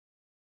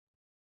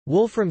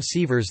Wolfram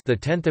Sievers, the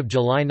 10th of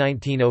July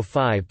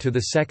 1905 to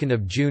the 2nd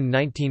of June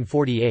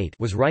 1948,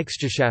 was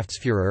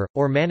Reichsgeschäftsführer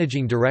or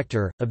managing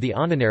director of the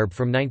Ahnenerbe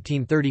from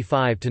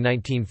 1935 to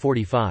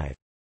 1945.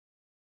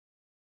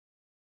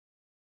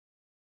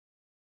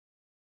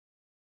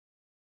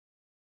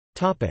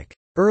 Topic: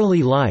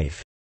 Early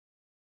life.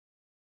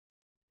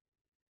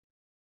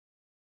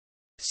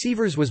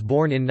 Sievers was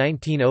born in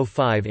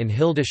 1905 in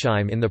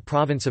Hildesheim in the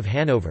province of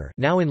Hanover,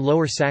 now in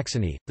Lower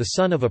Saxony, the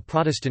son of a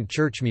Protestant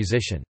church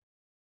musician.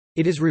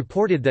 It is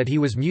reported that he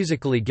was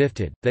musically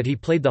gifted, that he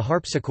played the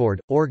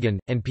harpsichord, organ,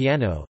 and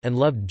piano, and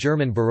loved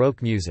German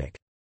Baroque music.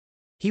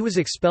 He was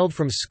expelled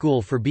from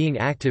school for being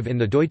active in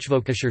the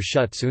Deutschvölkischer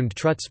Schutz und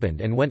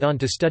Trutzbund and went on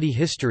to study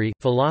history,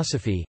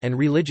 philosophy, and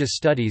religious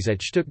studies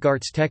at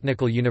Stuttgart's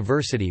Technical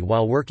University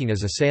while working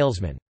as a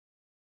salesman.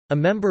 A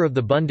member of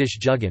the Bundische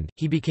Jugend,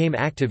 he became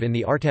active in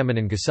the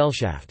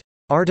Artemannengesellschaft,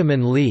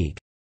 Artaman League,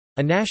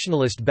 a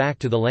nationalist back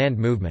to the land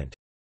movement.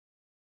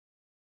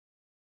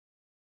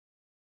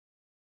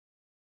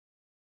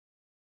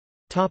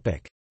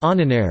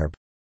 Ahnenerbe.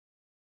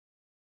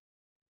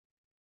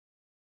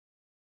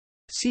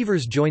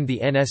 Sievers joined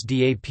the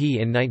NSDAP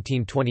in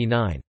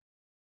 1929.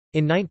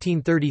 In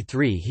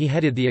 1933 he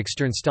headed the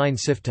Externstein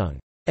Stiftung,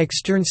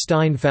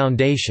 Externstein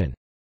Foundation,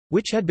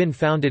 which had been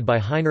founded by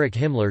Heinrich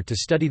Himmler to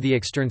study the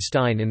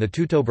Externstein in the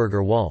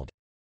Teutoburger Wald.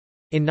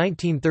 In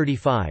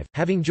 1935,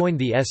 having joined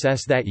the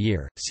SS that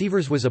year,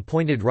 Sievers was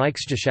appointed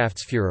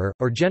Reichsgeschäftsführer,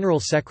 or General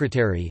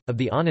Secretary, of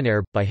the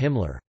Ahnenerbe, by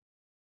Himmler.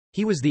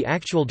 He was the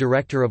actual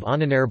director of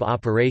Ahnenerbe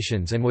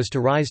operations and was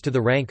to rise to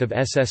the rank of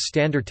SS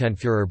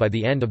Standartenführer by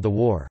the end of the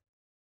war.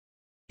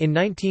 In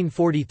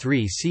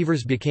 1943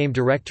 Sievers became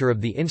director of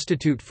the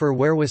Institut für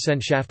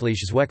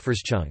Wehrwissenschaftliche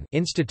Zweckforschung,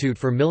 Institute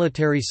for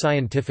Military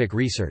Scientific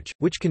Research,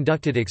 which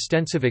conducted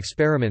extensive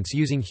experiments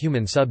using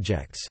human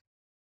subjects.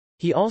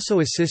 He also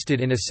assisted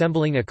in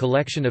assembling a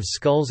collection of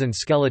skulls and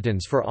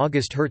skeletons for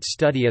August Hertz's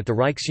study at the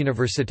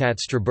Rijksuniversiteit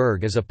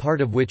Strasbourg, as a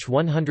part of which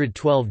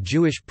 112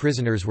 Jewish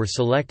prisoners were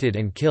selected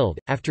and killed,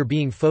 after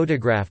being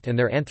photographed and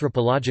their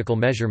anthropological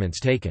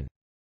measurements taken.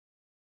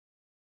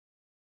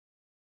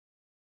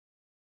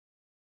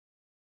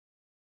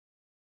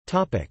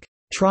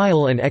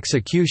 Trial and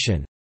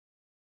execution.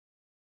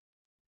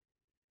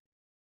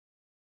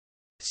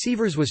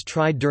 Sievers was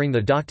tried during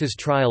the Doctors'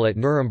 trial at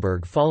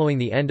Nuremberg following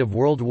the end of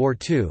World War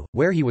II,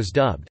 where he was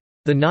dubbed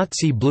the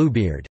Nazi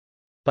Bluebeard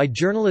by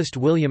journalist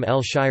William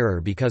L. Shirer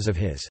because of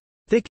his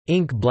thick,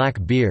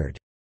 ink-black beard.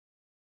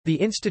 The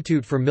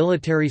Institute for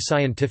Military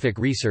Scientific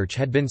Research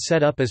had been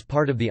set up as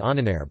part of the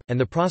Ahnenerbe, and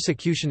the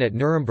prosecution at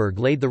Nuremberg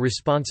laid the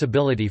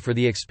responsibility for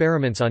the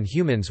experiments on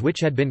humans which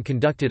had been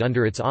conducted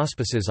under its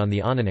auspices on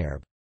the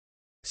Ahnenerbe.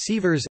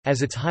 Sievers,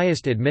 as its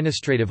highest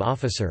administrative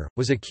officer,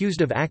 was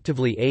accused of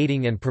actively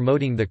aiding and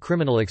promoting the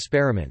criminal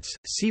experiments.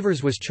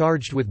 Sievers was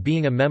charged with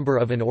being a member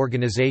of an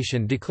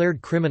organization declared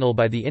criminal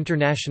by the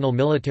International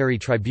Military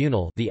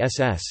Tribunal, the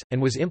SS,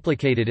 and was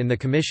implicated in the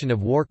commission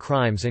of war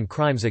crimes and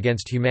crimes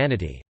against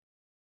humanity.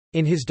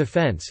 In his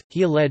defense,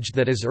 he alleged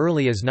that as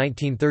early as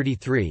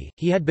 1933,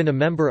 he had been a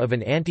member of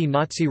an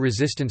anti-Nazi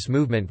resistance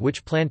movement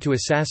which planned to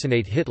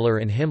assassinate Hitler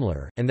and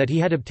Himmler, and that he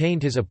had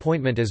obtained his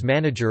appointment as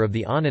manager of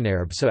the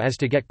Ahnenerbe so as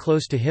to get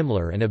close to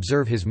Himmler and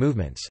observe his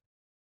movements.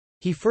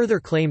 He further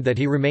claimed that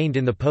he remained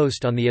in the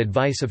post on the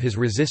advice of his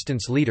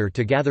resistance leader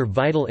to gather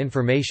vital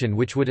information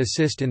which would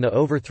assist in the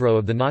overthrow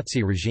of the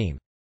Nazi regime.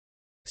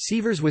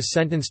 Sievers was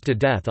sentenced to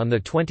death on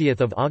 20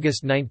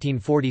 August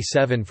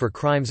 1947 for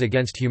crimes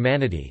against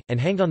humanity, and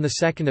hanged on 2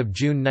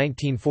 June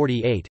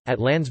 1948, at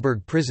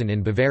Landsberg prison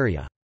in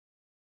Bavaria.